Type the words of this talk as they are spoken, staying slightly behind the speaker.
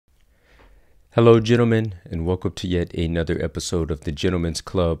Hello, gentlemen, and welcome to yet another episode of the Gentleman's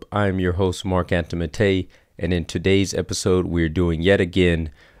Club. I am your host, Marc.antomattei, and in today's episode, we're doing yet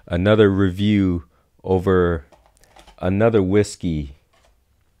again another review over another whiskey.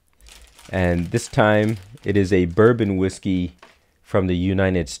 And this time, it is a bourbon whiskey from the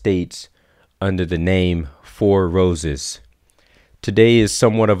United States under the name Four Roses. Today is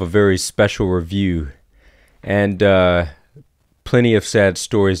somewhat of a very special review, and plenty of sad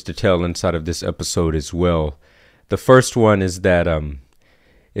stories to tell inside of this episode as well. The first one is that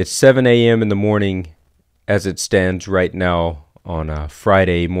it's 7 a.m. in the morning as it stands right now on a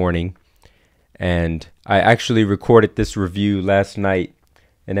Friday morning. And I actually recorded this review last night.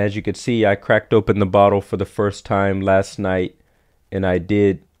 And as you can see, I cracked open the bottle for the first time last night. And I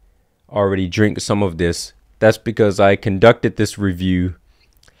did already drink some of this. That's because I conducted this review.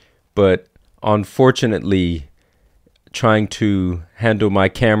 But unfortunately, trying to handle my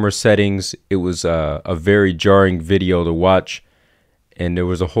camera settings, it was a very jarring video to watch, and there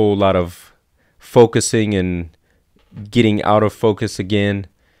was a whole lot of focusing and getting out of focus again.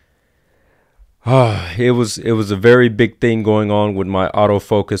 It was a very big thing going on with my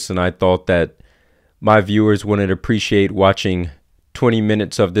autofocus, and I thought that my viewers wouldn't appreciate watching 20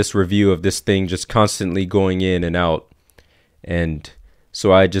 minutes of this review of this thing just constantly going in and out. And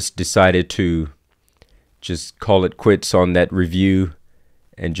so I just decided to just call it quits on that review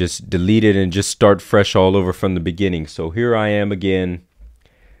and just delete it and just start fresh all over from the beginning. So here I am again,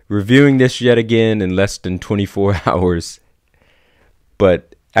 reviewing this yet again in less than 24 hours.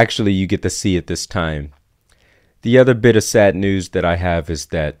 But actually you get to see it this time. The other bit of sad news that I have is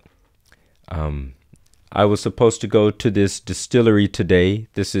that I was supposed to go to this distillery today.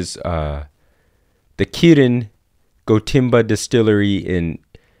 This is the Kirin Gotemba Distillery in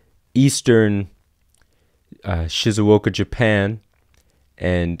eastern Shizuoka, Japan.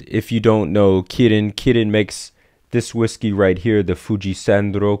 And if you don't know Kirin makes this whiskey right here, the Fuji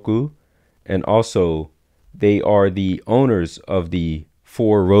Sanroku, and also they are the owners of the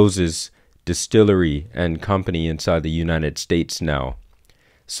Four Roses Distillery and Company inside the United States now.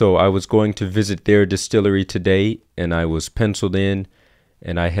 So I was going to visit their distillery today, and I was penciled in,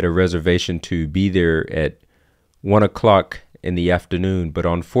 and I had a reservation to be there at 1 o'clock in the afternoon. But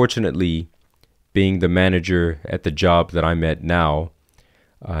unfortunately, being the manager at the job that I'm at now,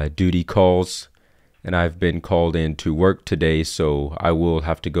 duty calls, and I've been called in to work today, so I will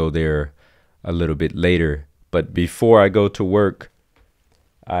have to go there a little bit later. But before I go to work,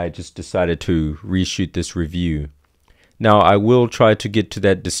 I just decided to reshoot this review. Now, I will try to get to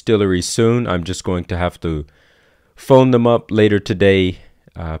that distillery soon. I'm just going to have to phone them up later today,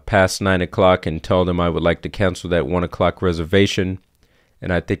 past 9 o'clock, and tell them I would like to cancel that 1 o'clock reservation.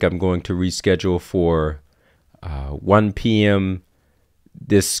 And I think I'm going to reschedule for 1 p.m.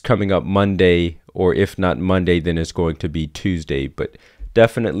 this coming up Monday, or if not Monday, then it's going to be Tuesday. But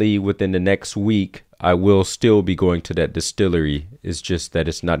definitely within the next week, I will still be going to that distillery. It's just that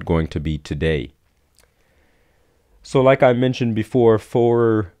it's not going to be today. So like I mentioned before,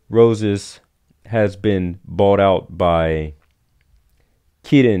 Four Roses has been bought out by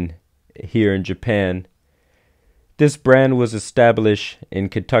Kirin here in Japan. This brand was established in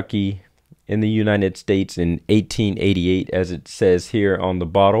Kentucky in the United States in 1888, as it says here on the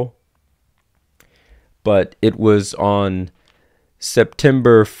bottle. But it was on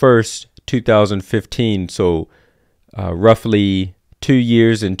September 1st, 2015, so roughly 2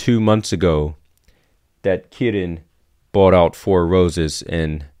 years and 2 months ago, that Kirin bought out Four Roses.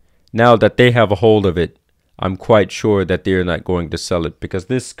 And now that they have a hold of it, I'm quite sure that they're not going to sell it, because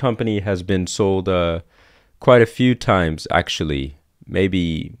this company has been sold quite a few times, actually,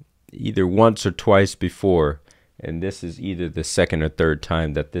 maybe either once or twice before, and this is either the second or third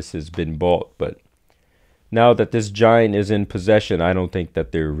time that this has been bought. But now that this giant is in possession, I don't think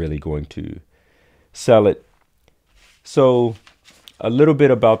that they're really going to sell it. So a little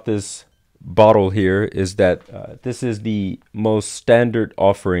bit about this bottle here is that this is the most standard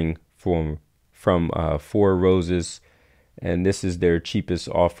offering from Four Roses, and this is their cheapest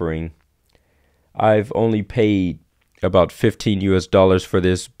offering. I've only paid about $15 for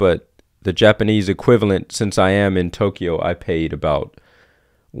this, but the Japanese equivalent, since I am in Tokyo, I paid about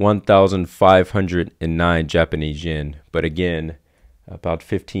 1,509 Japanese yen. But again, about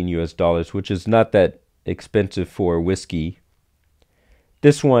 $15, which is not that expensive for whiskey.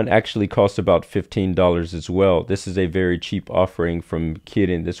 This one actually costs about $15 as well. This is a very cheap offering from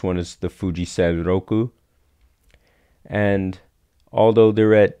Kirin. This one is the Fuji Sanroku. And although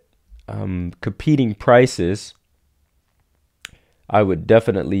they're at competing prices, I would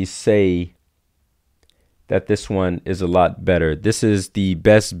definitely say that this one is a lot better. This is the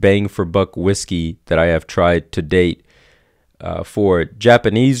best bang for buck whiskey that I have tried to date for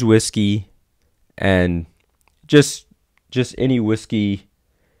Japanese whiskey and just any whiskey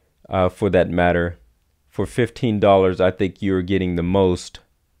for that matter. For $15, I think you're getting the most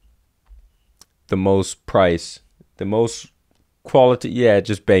price, the most quality. Yeah,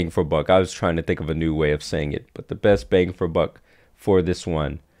 just bang for buck. I was trying to think of a new way of saying it, but the best bang for buck for this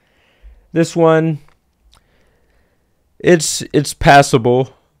one. This one, it's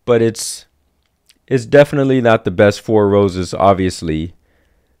passable, but it's definitely not the best Four Roses, obviously.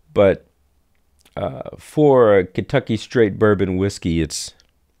 But for a Kentucky straight bourbon whiskey, it's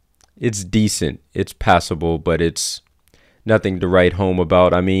decent. It's passable, but it's nothing to write home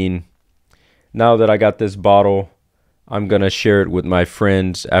about. I mean, now that I got this bottle, I'm going to share it with my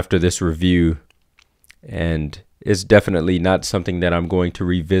friends after this review. And it's definitely not something that I'm going to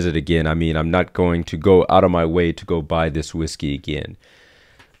revisit again. I mean, I'm not going to go out of my way to go buy this whiskey again.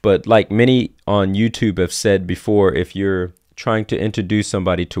 But like many on YouTube have said before, if you're trying to introduce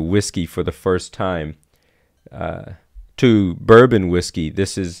somebody to whiskey for the first time, to bourbon whiskey,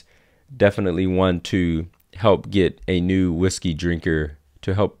 this is definitely one to help get a new whiskey drinker,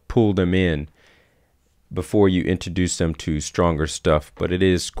 to help pull them in before you introduce them to stronger stuff. But it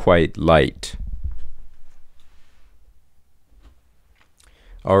is quite light.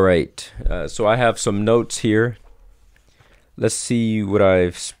 All right, so I have some notes here. Let's see what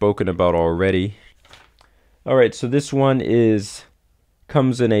I've spoken about already. All right, so this one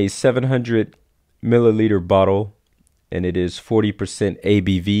comes in a 700 milliliter bottle, and it is 40%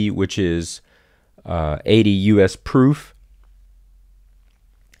 ABV, which is 80 US proof.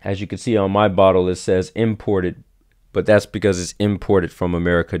 As you can see on my bottle, it says imported, but that's because it's imported from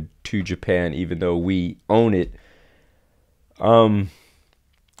America to Japan, even though we own it.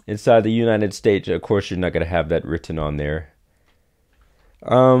 Inside the United States, of course, you're not going to have that written on there.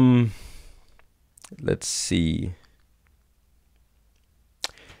 Let's see.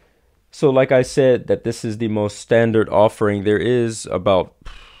 So like I said, that this is the most standard offering. There is about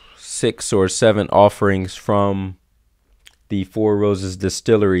 6 or 7 offerings from the Four Roses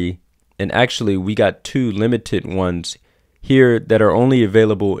Distillery. And actually, we got 2 limited ones here that are only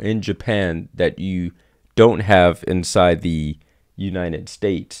available in Japan that you don't have inside the United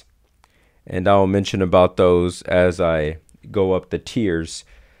States. And I'll mention about those as I go up the tiers.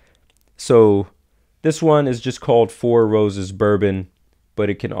 So this one is just called Four Roses Bourbon, but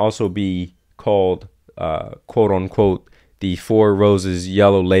it can also be called quote unquote the Four Roses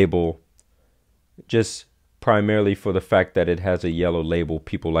Yellow Label, just primarily for the fact that it has a yellow label.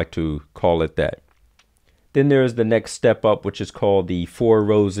 People like to call it that. Then there's the next step up, which is called the Four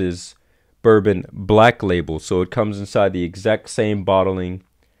Roses Bourbon Black Label. So it comes inside the exact same bottling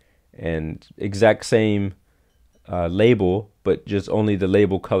and exact same label, but just only the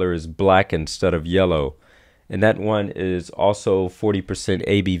label color is black instead of yellow. And that one is also 40%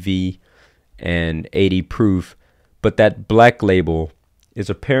 ABV and 80 proof. But that black label is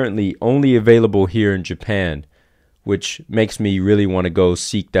apparently only available here in Japan, which makes me really want to go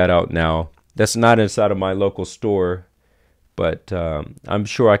seek that out now. That's not inside of my local store, but I'm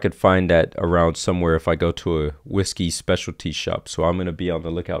sure I could find that around somewhere if I go to a whiskey specialty shop. So I'm going to be on the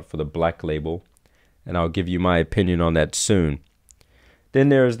lookout for the black label, and I'll give you my opinion on that soon. Then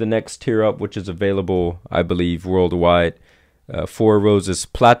there's the next tier up, which is available, I believe, worldwide. Four Roses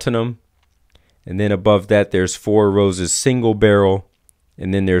Platinum. And then above that, there's Four Roses Single Barrel.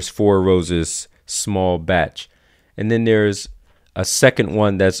 And then there's Four Roses Small Batch. And then there's a second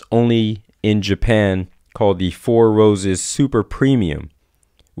one that's only in Japan called the Four Roses Super Premium,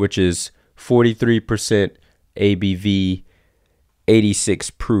 which is 43% ABV, 86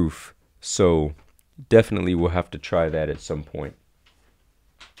 proof. So definitely we'll have to try that at some point.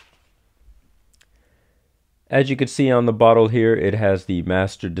 As you can see on the bottle here, it has the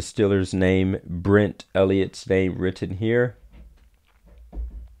master distiller's name, Brent Elliott's name, written here.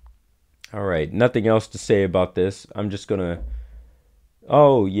 All right, nothing else to say about this. I'm just gonna...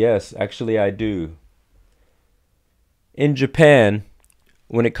 Oh, yes, actually I do. In Japan,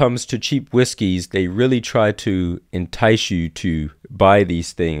 when it comes to cheap whiskeys, they really try to entice you to buy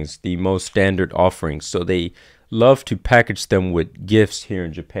these things, the most standard offerings. So they love to package them with gifts here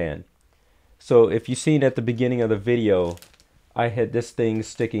in Japan. So if you've seen at the beginning of the video, I had this thing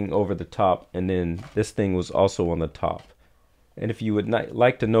sticking over the top, and then this thing was also on the top. And if you would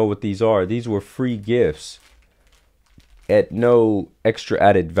like to know what these were free gifts at no extra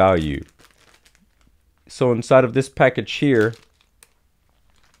added value. So inside of this package here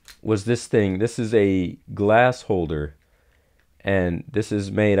was this thing. This is a glass holder, and this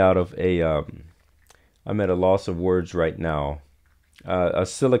is made out of a I'm at a loss of words right now. A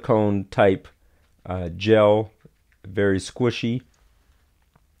silicone type gel, very squishy.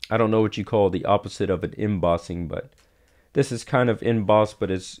 I don't know what you call the opposite of an embossing, but this is kind of embossed, but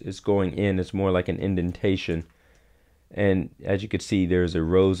it's going in. It's more like an indentation. And as you can see, there's a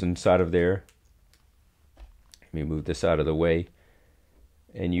rose inside of there. Let me move this out of the way.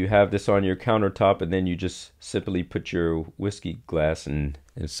 And you have this on your countertop, and then you just simply put your whiskey glass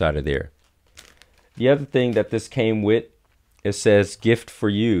inside of there. The other thing that this came with, it says gift for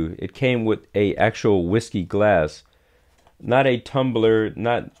you. It came with a actual whiskey glass. Not a tumbler,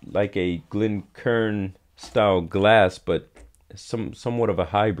 not like a Glencairn style glass, but somewhat of a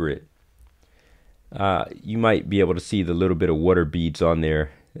hybrid. You might be able to see the little bit of water beads on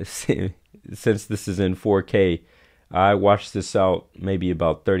there. Since this is in 4K, I washed this out maybe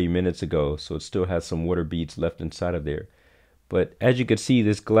about 30 minutes ago, so it still has some water beads left inside of there. But as you can see,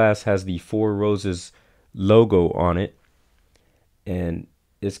 this glass has the Four Roses logo on it, and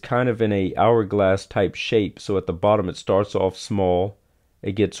it's kind of in a hourglass type shape. So at the bottom it starts off small,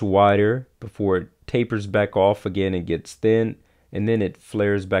 it gets wider before it tapers back off again and gets thin, and then it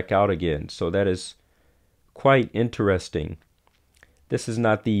flares back out again. So that is quite interesting. This is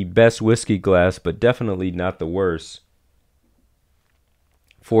not the best whiskey glass, but definitely not the worst.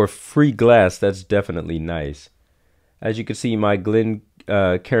 For a free glass, that's definitely nice. As you can see, my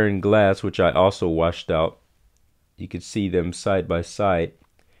Glencairn glass, which I also washed out, you can see them side by side.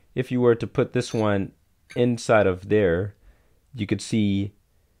 If you were to put this one inside of there, you could see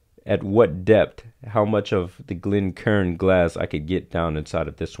at what depth, how much of the Glencairn glass I could get down inside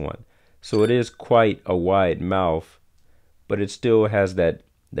of this one. So it is quite a wide mouth, but it still has that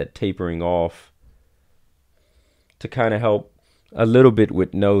tapering off to kind of help a little bit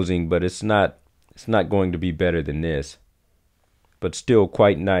with nosing, but it's not going to be better than this, but still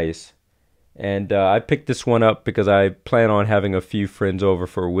quite nice. And I picked this one up because I plan on having a few friends over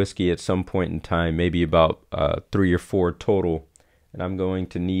for whiskey at some point in time, maybe about 3 or 4 total. And I'm going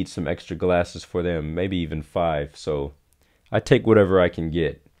to need some extra glasses for them, maybe even 5. So I take whatever I can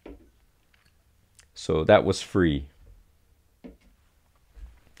get. So that was free.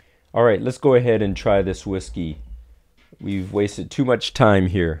 All right, let's go ahead and try this whiskey. We've wasted too much time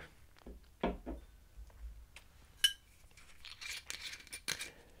here.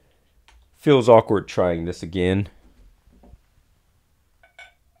 Feels awkward trying this again.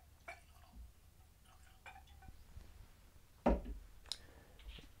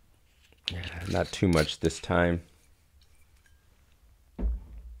 Not too much this time.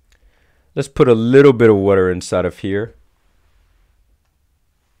 Let's put a little bit of water inside of here.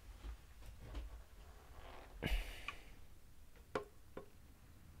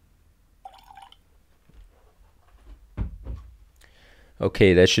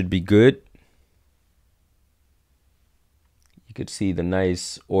 Okay, that should be good. You could see the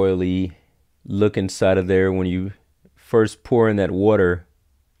nice oily look inside of there when you first pour in that water.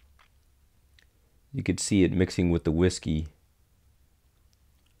 You could see it mixing with the whiskey.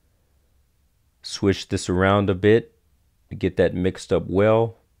 Swish this around a bit to get that mixed up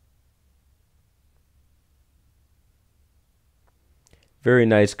well. Very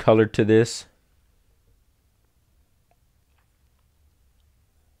nice color to this.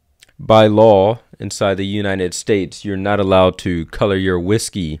 By law, inside the United States, you're not allowed to color your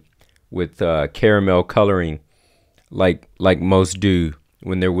whiskey with caramel coloring like most do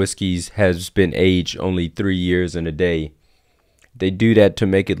when their whiskeys has been aged only 3 years and a day. They do that to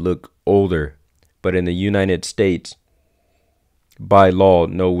make it look older. But in the United States, by law,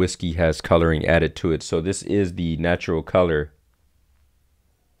 no whiskey has coloring added to it. So this is the natural color.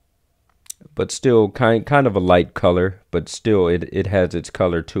 But still kind of a light color, but still it has its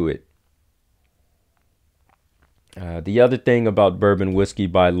color to it. The other thing about bourbon whiskey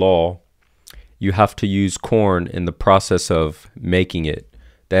by law, you have to use corn in the process of making it.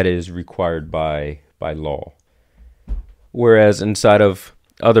 That is required by law. Whereas inside of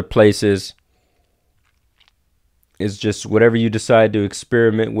other places, it's just whatever you decide to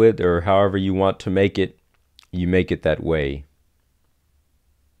experiment with or however you want to make it, you make it that way.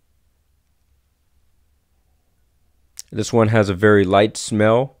 This one has a very light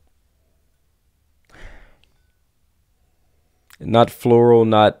smell. Not floral,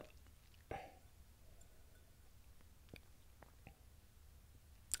 not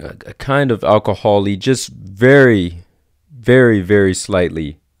a kind of alcohol-y, just very, very, very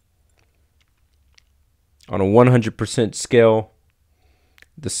slightly. On a 100% scale,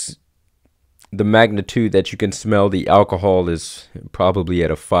 the magnitude that you can smell the alcohol is probably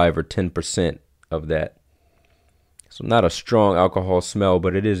at a 5 or 10% of that. So not a strong alcohol smell,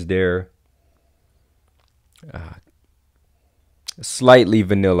 but it is there. Slightly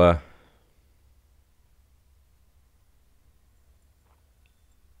vanilla.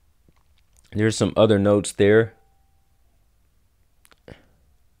 There's some other notes there.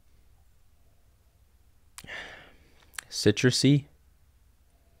 Citrusy.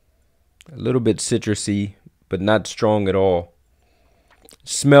 A little bit citrusy, but not strong at all.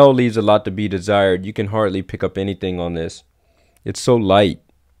 Smell leaves a lot to be desired. You can hardly pick up anything on this. It's so light.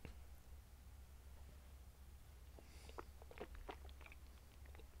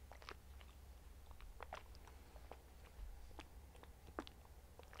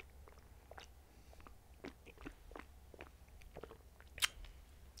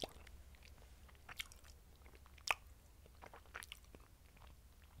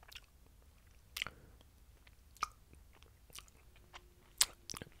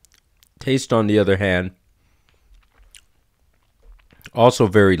 Taste, on the other hand, also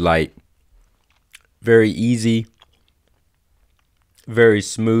very light, very easy, very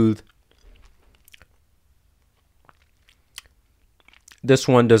smooth. This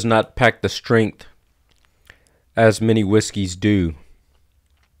one does not pack the strength as many whiskeys do.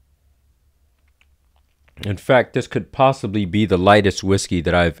 In fact, this could possibly be the lightest whiskey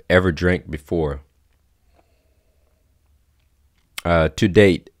that I've ever drank before. To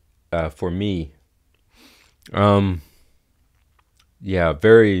date. For me, yeah,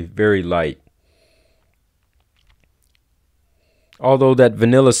 very, very light. Although that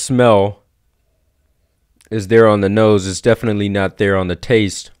vanilla smell is there on the nose, it's definitely not there on the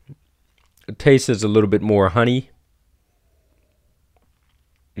taste. The taste is a little bit more honey.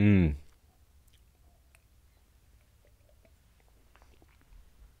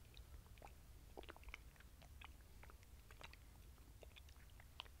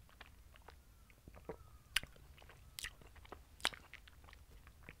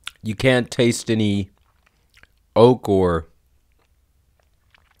 You can't taste any oak or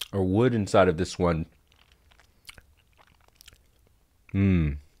wood inside of this one.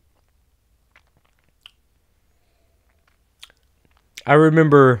 I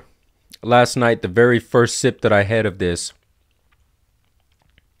remember last night, the very first sip that I had of this,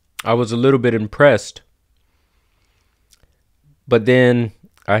 I was a little bit impressed. But then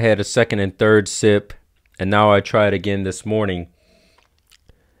I had a second and third sip, and now I tried again this morning.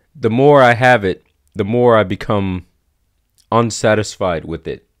 The more I have it, the more I become unsatisfied with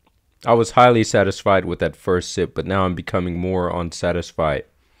it. I was highly satisfied with that first sip, but now I'm becoming more unsatisfied.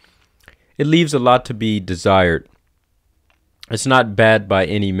 It leaves a lot to be desired. It's not bad by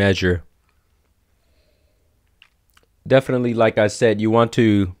any measure. Definitely, like I said, you want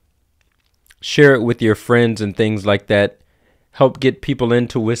to share it with your friends and things like that. Help get people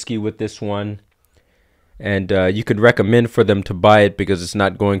into whiskey with this one. And you could recommend for them to buy it because it's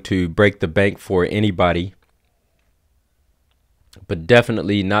not going to break the bank for anybody. But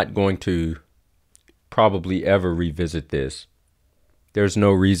definitely not going to probably ever revisit this. There's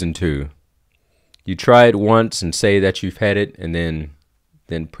no reason to. You try it once and say that you've had it, and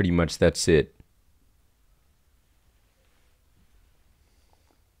then pretty much that's it.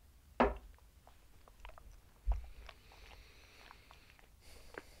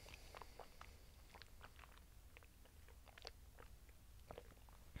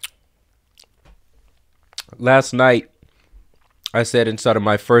 Last night, I said inside of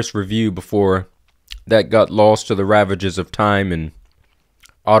my first review before that got lost to the ravages of time and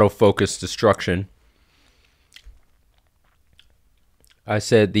autofocus destruction, I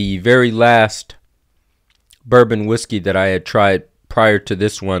said the very last bourbon whiskey that I had tried prior to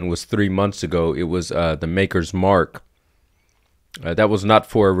this one was 3 months ago. It was the Maker's Mark. That was not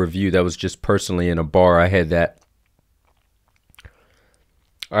for a review. That was just personally in a bar. I had that.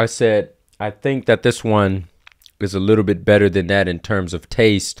 I said, I think that this one is a little bit better than that in terms of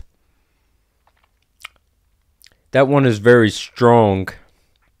taste. That one is very strong.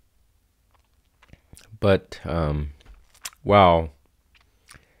 But, wow.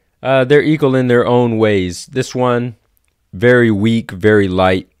 They're equal in their own ways. This one, very weak, very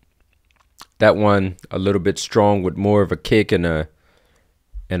light. That one, a little bit strong with more of a kick and a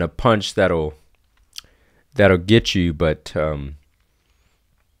punch that'll get you, but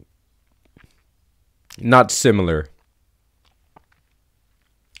not similar.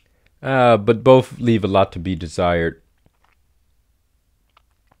 But both leave a lot to be desired.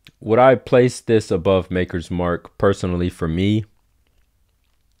 Would I place this above Maker's Mark personally for me?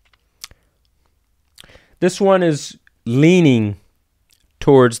 This one is leaning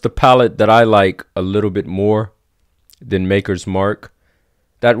towards the palate that I like a little bit more than Maker's Mark.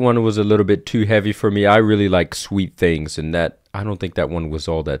 That one was a little bit too heavy for me. I really like sweet things, and that I don't think that one was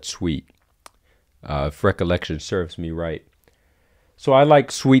all that sweet. if recollection serves me right. So I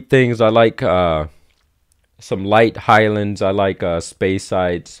like sweet things. I like some light Highlands. I like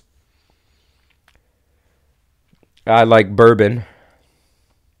Speyside. I like bourbon.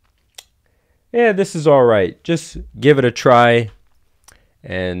 Yeah, this is all right. Just give it a try.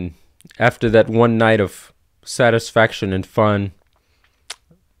 And after that one night of satisfaction and fun,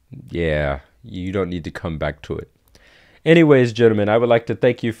 yeah, you don't need to come back to it. Anyways, gentlemen, I would like to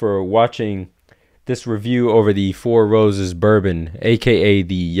thank you for watching this review over the Four Roses bourbon, aka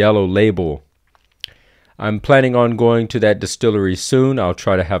the Yellow Label. I'm planning on going to that distillery soon. I'll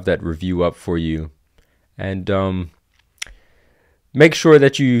try to have that review up for you. And make sure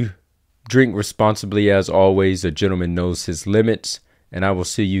that you drink responsibly. As always, a gentleman knows his limits. And I will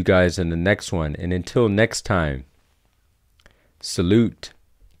see you guys in the next one. And until next time, salute.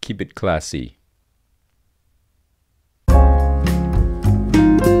 Keep it classy.